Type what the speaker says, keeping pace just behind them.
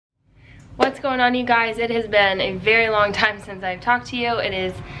going on, you guys? It has been a very long time since I've talked to you. It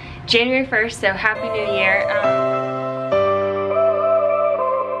is January 1st, so Happy New Year.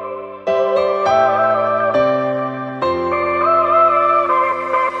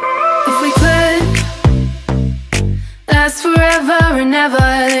 If we could last forever and ever,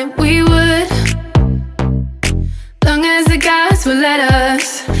 then we would. Long as the gods will let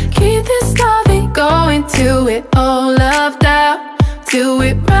us keep this loving going till we're all loved out. Till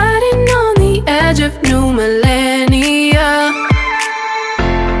we're riding on the edge of new millennia.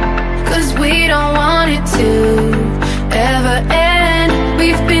 Cause we don't want it to ever end.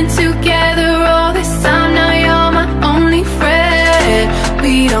 We've been together all this time, now you're my only friend.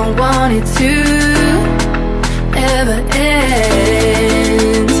 We don't want it to ever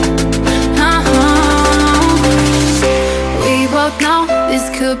end. We both know this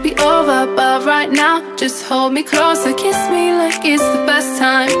could be over, but right now just hold me closer. Kiss me like it's the best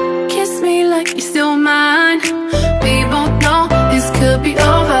time. Kiss me like you're still mine. We both know this could be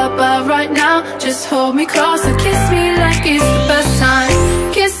over, but right now just hold me closer. Kiss me like it's the best time.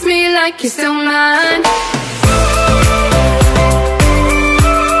 Kiss me like you're still mine.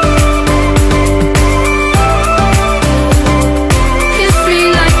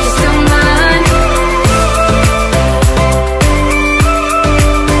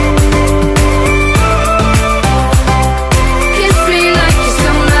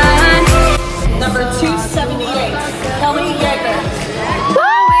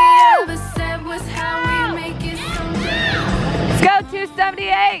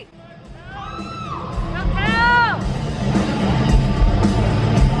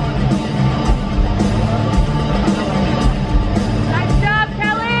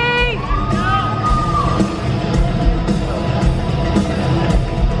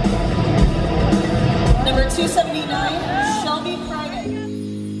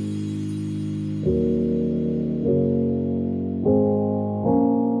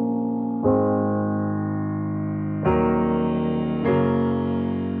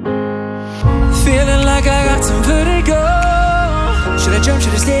 Feeling like I got some vertigo. Should I jump,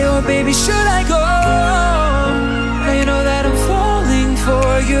 should I stay, or baby, should I go? Now you know that I'm falling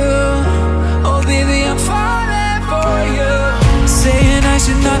for you. Oh baby, I'm falling for you. Saying I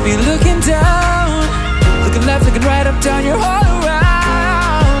should not be looking down. Looking left, looking right, up, down, you're all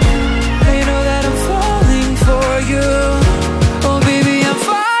around. Now you know that I'm falling for you. Oh baby, I'm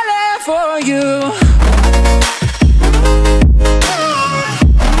falling for you.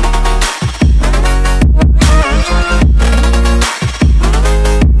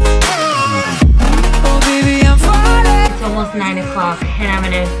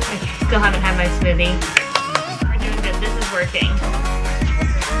 And I still haven't had my smoothie. We're doing good. This is working.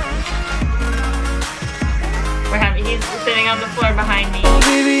 He's sitting on the floor behind me.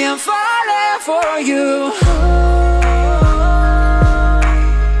 Baby, I'm falling for you.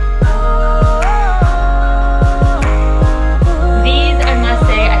 These, I must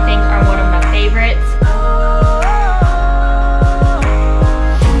say, I think are one of my favorites.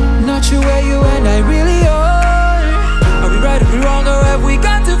 Not sure where you and I really are. Are we right, are we wrong, or have we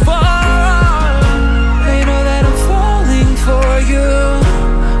gone too far? Now you know that I'm falling for you.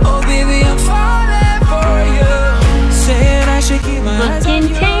 Oh baby, I'm falling for you. Saying I should keep my eyes on you.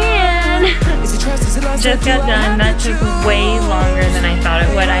 Looking tan! Just got done. That took way longer than I thought it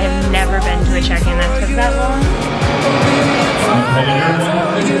would. I have never been to a check-in that took that long.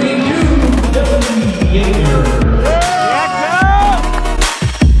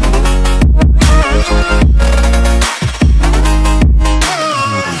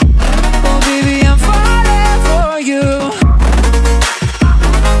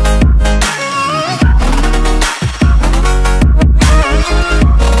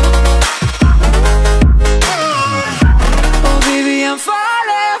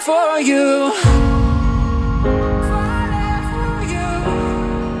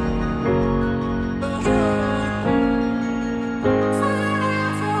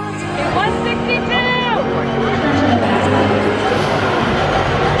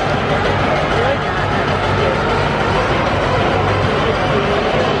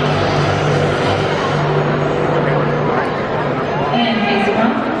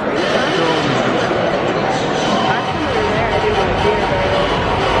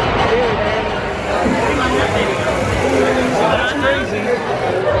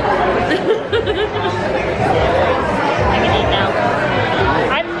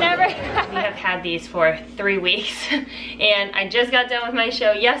 These for 3 weeks and I just got done with my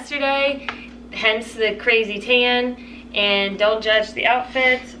show yesterday, hence the crazy tan. And don't judge the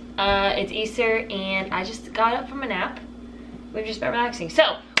outfit. It's Easter and I just got up from a nap. We've just been relaxing.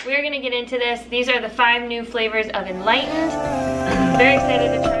 So we're gonna get into this. These are the 5 new flavors of Enlightened. I'm very excited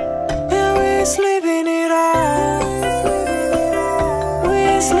to try. Yeah, we're sleeping it off.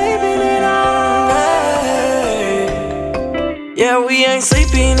 We're sleeping it off. Hey. Yeah, we ain't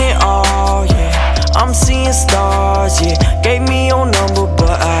sleeping it all. Yeah, I'm seeing stars. Yeah, gave me your number,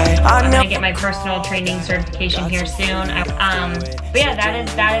 but I'm gonna get my personal training certification here soon. But yeah, that is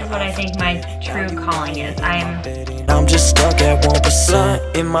what I think my true calling is. I'm just stuck at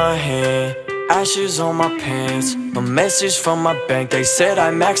 1% in my hand. Ashes on my pants. A message from my bank. They said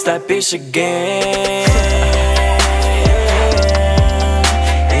I maxed that bitch again.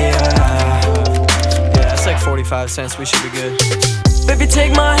 Yeah, that's like 45 cents. We should be good. Baby,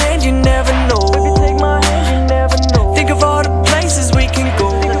 take my hand, you never know. Baby, take my hand, you never know. Think of all the places we can go.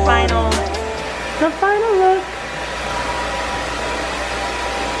 The final look.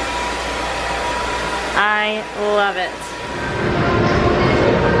 I love it.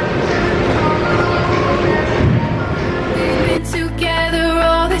 We've been together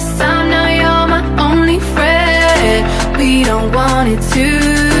all this time, now you're my only friend. We don't want it to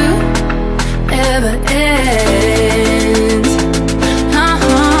ever end.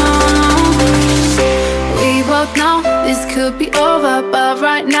 We both know this could be over, but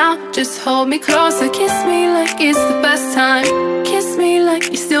right now, just hold me closer. Kiss me like it's the best time. Kiss me like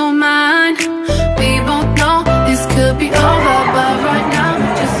you're still mine. We both know this could be over, but right now,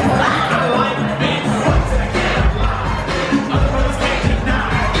 just hold me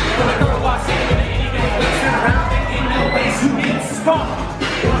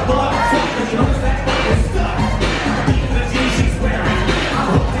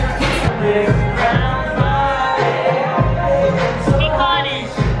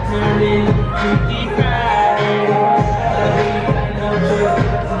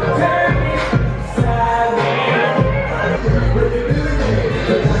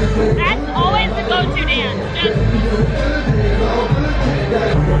That's always the go-to dance.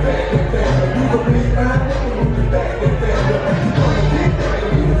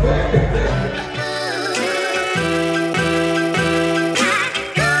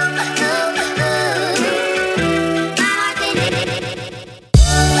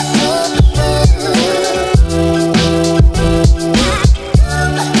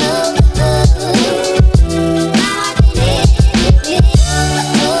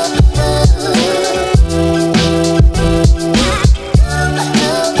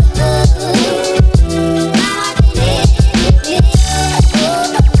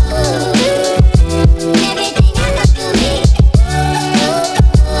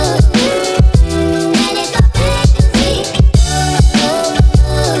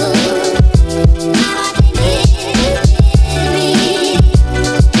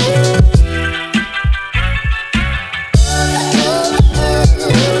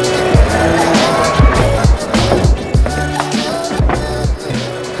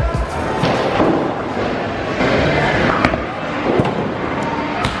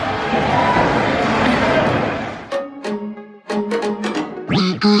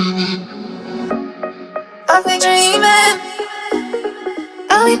 I'll be dreaming.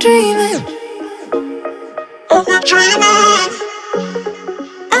 I'll be dreaming. I'll be dreaming.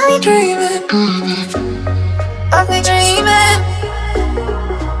 I'll be dreaming. I'll be dreaming.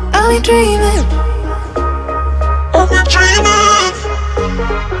 I'll be dreaming.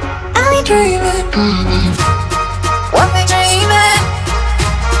 I'll be dreaming. I'll be dreaming.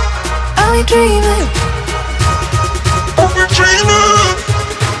 I'll be dreaming. I'll be dreaming. I'll be dreaming.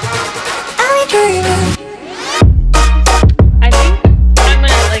 I'll be dreaming. I think I'm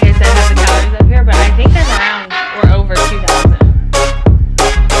gonna, like I said, have the calories up here, but I think I'm around or over 2,000.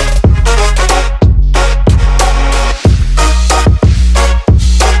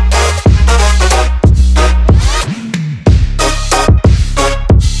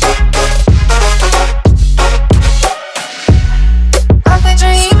 I've been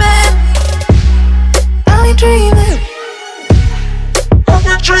dreaming.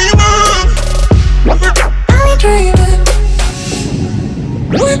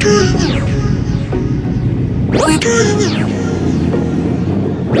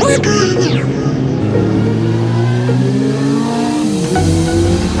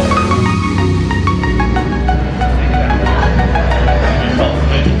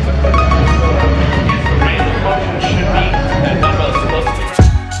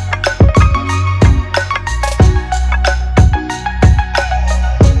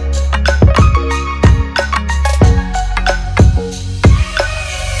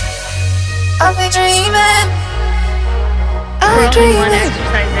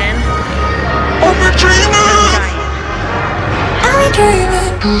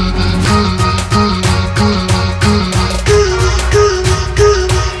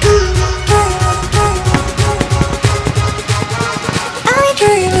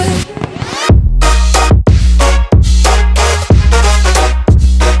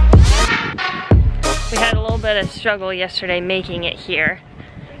 Struggle yesterday making it here.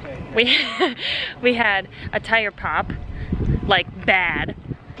 We had a tire pop, like bad.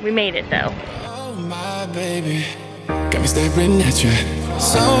 We made it though. Oh my baby, got me staring at you.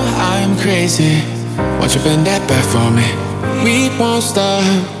 So I'm crazy. Won't you bend that back for me? We won't stop.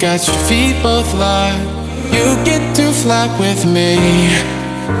 Got your feet both locked. You get to fly with me.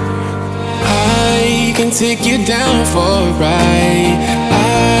 I can take you down for a ride.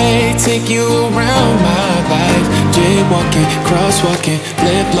 I take you around my life. Jaywalking, crosswalking,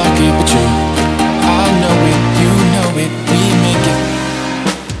 lip locking, but you, I know it, you know it, we make it.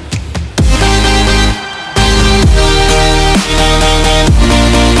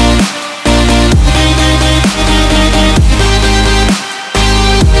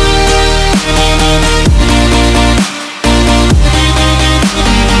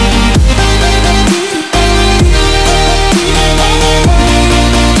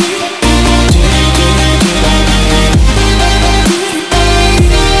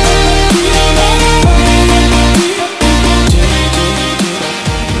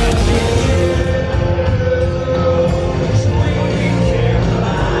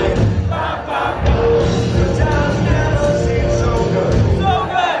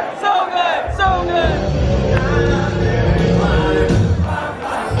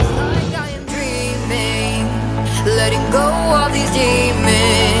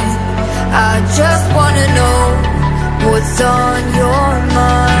 I just wanna know what's on your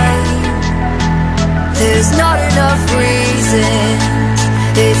mind. There's not enough reasons,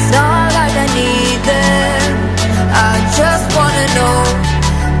 it's not like I need them. I just wanna know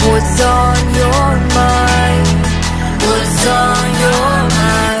what's on your mind. What's on your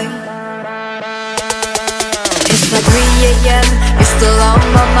mind? It's like 3 AM, you're still on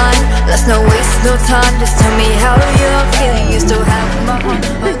my mind. Let's not waste no time, just tell me how you're feeling. You still have my heart.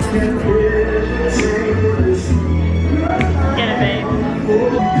 Get it, babe.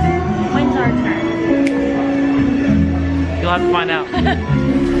 When's our turn? You'll have to find out.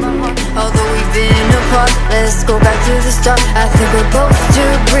 Although we've been apart, let's go back to the start. I think we're both too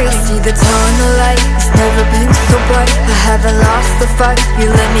brief. See the tunnel light, it's never been so bright. I haven't lost the fight,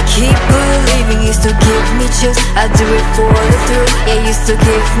 you let me keep believing. You still give me chills, I do it for the thrill. Yeah, you still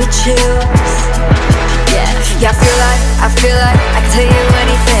give me chills. Yeah, I feel like I can tell you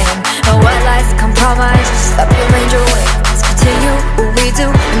anything. No white lies, compromise, just stop your ranger wings. Let's continue what we do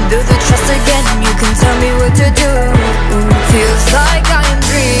and build the trust again. You can tell me what to do. Feels like I am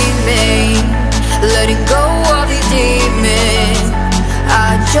dreaming, letting go of these demons.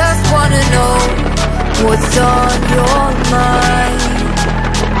 I just wanna know what's on your mind.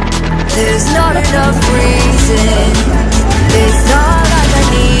 There's not enough reason, it's not like I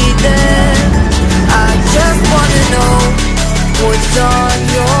need them. I just wanna know what's on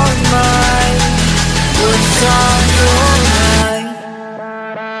your mind. What's on your mind?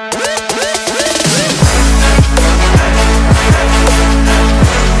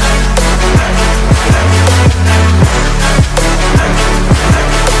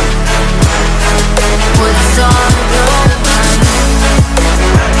 What's on your mind?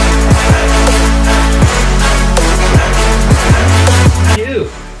 Cute.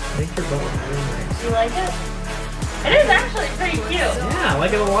 I think they're both really nice. You like it? It is actually pretty cute. Yeah, I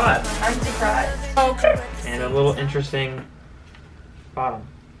like it a lot. I'm surprised. And a little interesting bottom.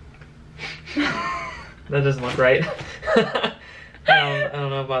 That doesn't look right. I don't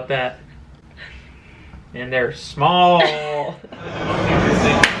know about that. And they're small. We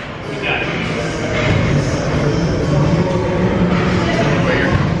got it.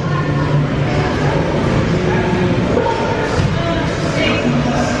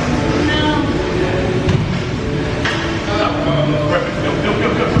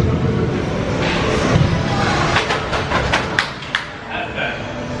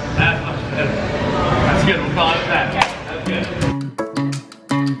 That's good, we'll call it that. That's good.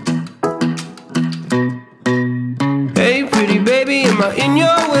 Hey pretty baby, am I in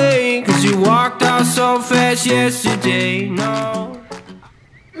your way? Cause you walked out so fast yesterday. No.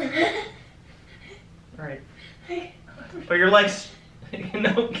 Alright. But your legs,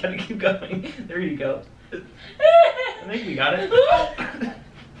 no, gotta keep going. There you go. I think we got it.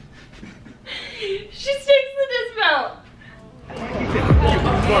 She sticks the dismount. We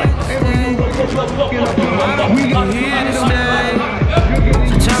can hear this day.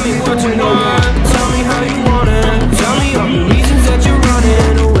 So tell me what you want. Tell me how you want it. Tell me all the reasons that you're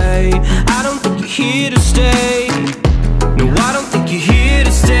running away.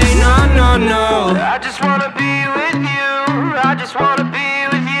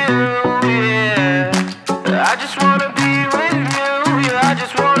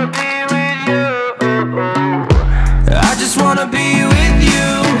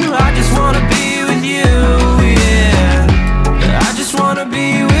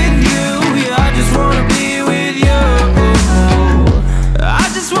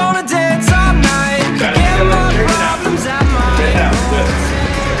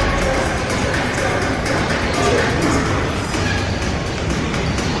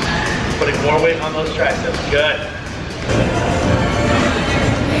 Good.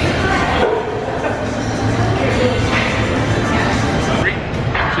 3, 2,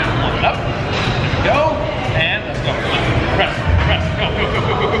 1, up. Go. And let's go. Press, press. Go, go, go,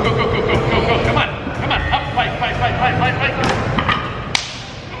 go, go, go, go, go, go, go. Come on, come on. Up, fight, fight, fight, fight, fight, fight.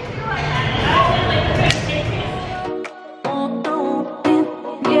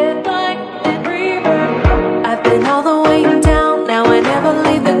 I've been all the way down, now I never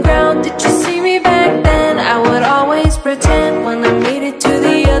leave the ground. Did you see me back then? I would always pretend when I made it to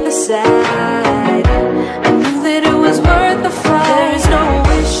the other side. I knew that it was worth the fight. There is no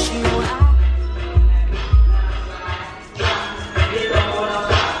issue.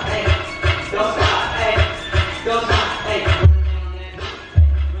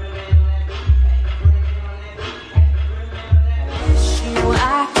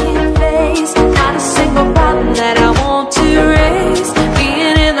 I can't face, not a single problem that I want to raise.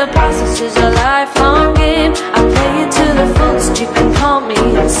 Being in the process is a lifelong game. I play it to the fullest, you can call me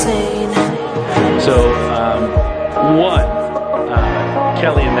insane. So,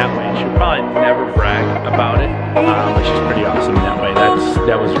 Kelly in that way, she'll probably never brag about it, but she's pretty awesome in that way.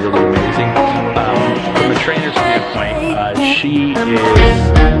 That was really amazing. From a trainer's standpoint, she is...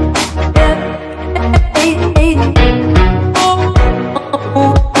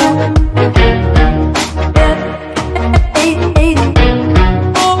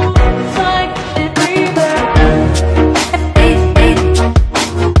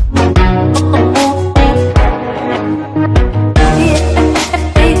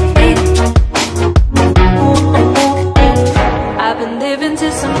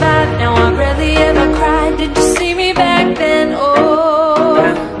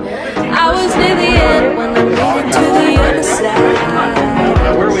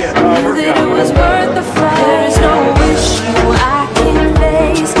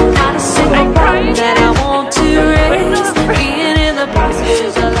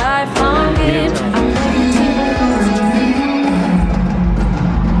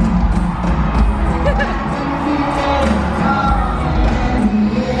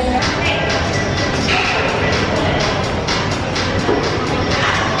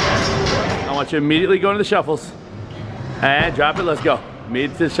 You immediately go into the shuffles and drop it. Let's go.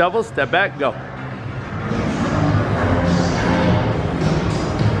 Immediately to the shuffles, step back, go.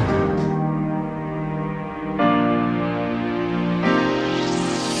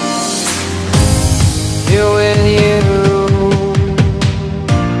 Here with you,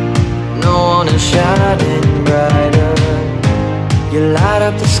 no one is shining brighter. You light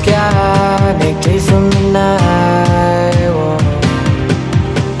up the sky, make days from the night.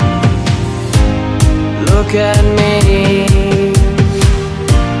 Look at me,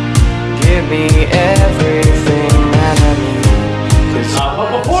 give me everything that I need. But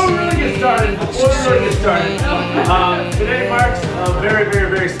before we really get started, today marks a very, very,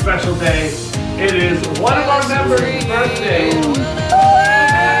 very special day. It is one of our members' birthdays.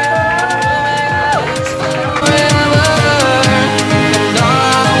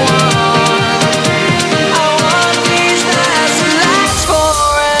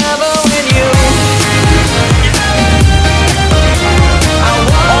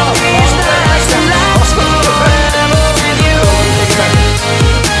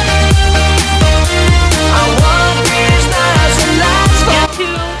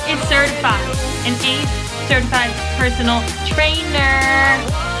 Certified personal trainer.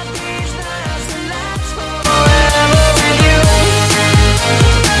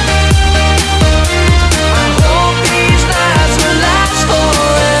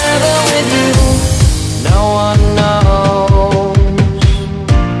 No one knows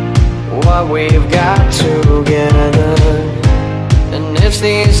what we've got together, and it's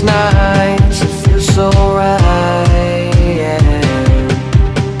these nights that feel so right. Yeah.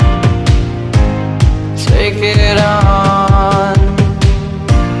 Take it on,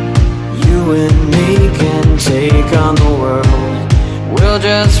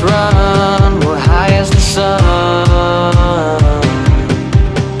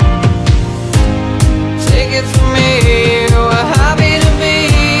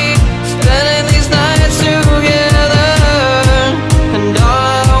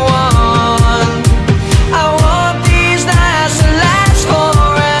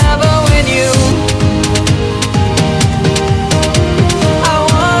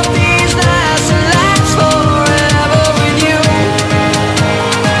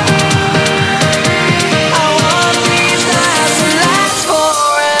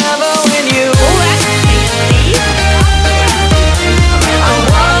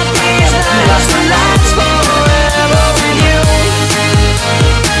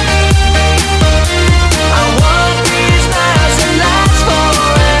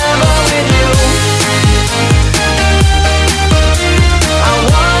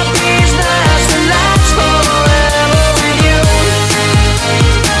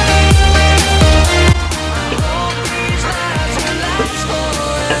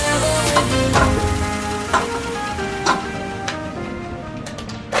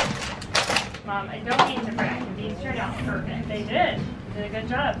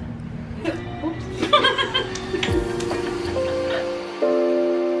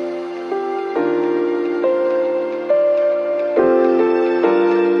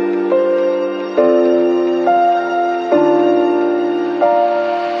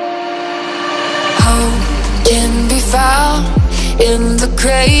 in the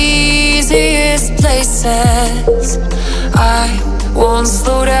craziest places. I won't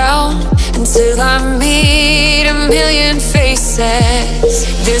slow down until I meet a million faces.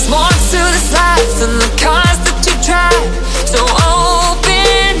 There's more to this life than the cars that you drive, so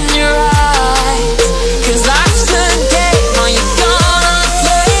open your eyes, 'cause life's a game, are you gonna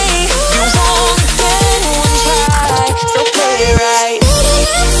play? You won't get one try, so play it right.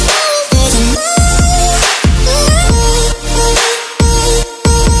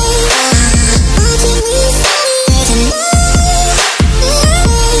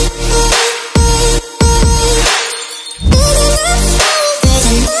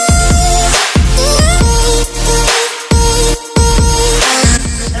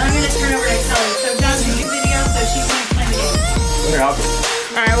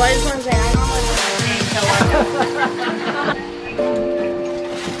 Alright, well I just want to say I don't want to name so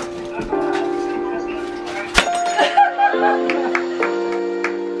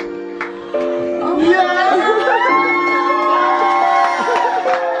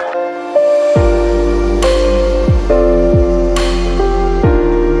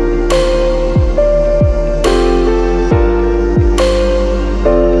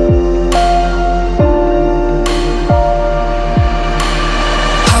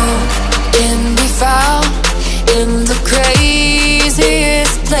In the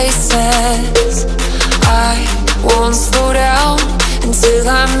craziest places, I won't slow down until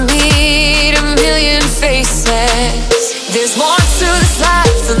I meet a million faces. There's more to this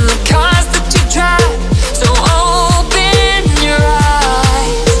life than the cars that you drive, so open your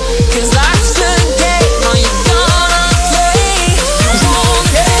eyes, 'cause life's a game, are you gonna play? You won't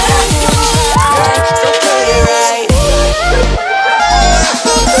get one try, so play it right.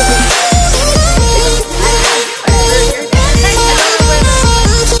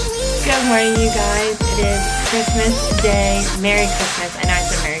 Good morning, you guys. It is Christmas Day. Merry Christmas. I know I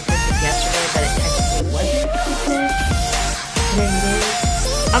said Merry Christmas yesterday, but it technically wasn't Christmas. Today it is.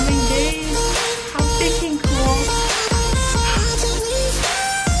 How many days? How freaking cool.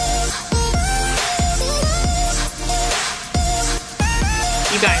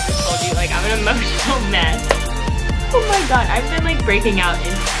 You guys, I told you, like, I'm an emotional mess. Oh my god, I've been like breaking out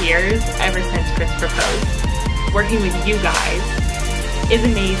in tears ever since Chris proposed. Working with you guys is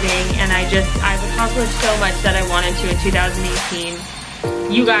amazing, and I've accomplished so much that I wanted to in 2018.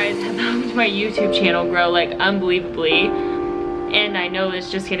 You guys have helped my YouTube channel grow like unbelievably, and I know it's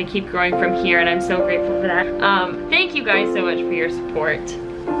just gonna keep growing from here, and I'm so grateful for that. Thank you guys so much for your support.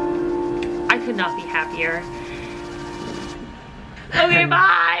 I could not be happier. Okay,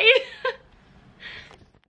 bye.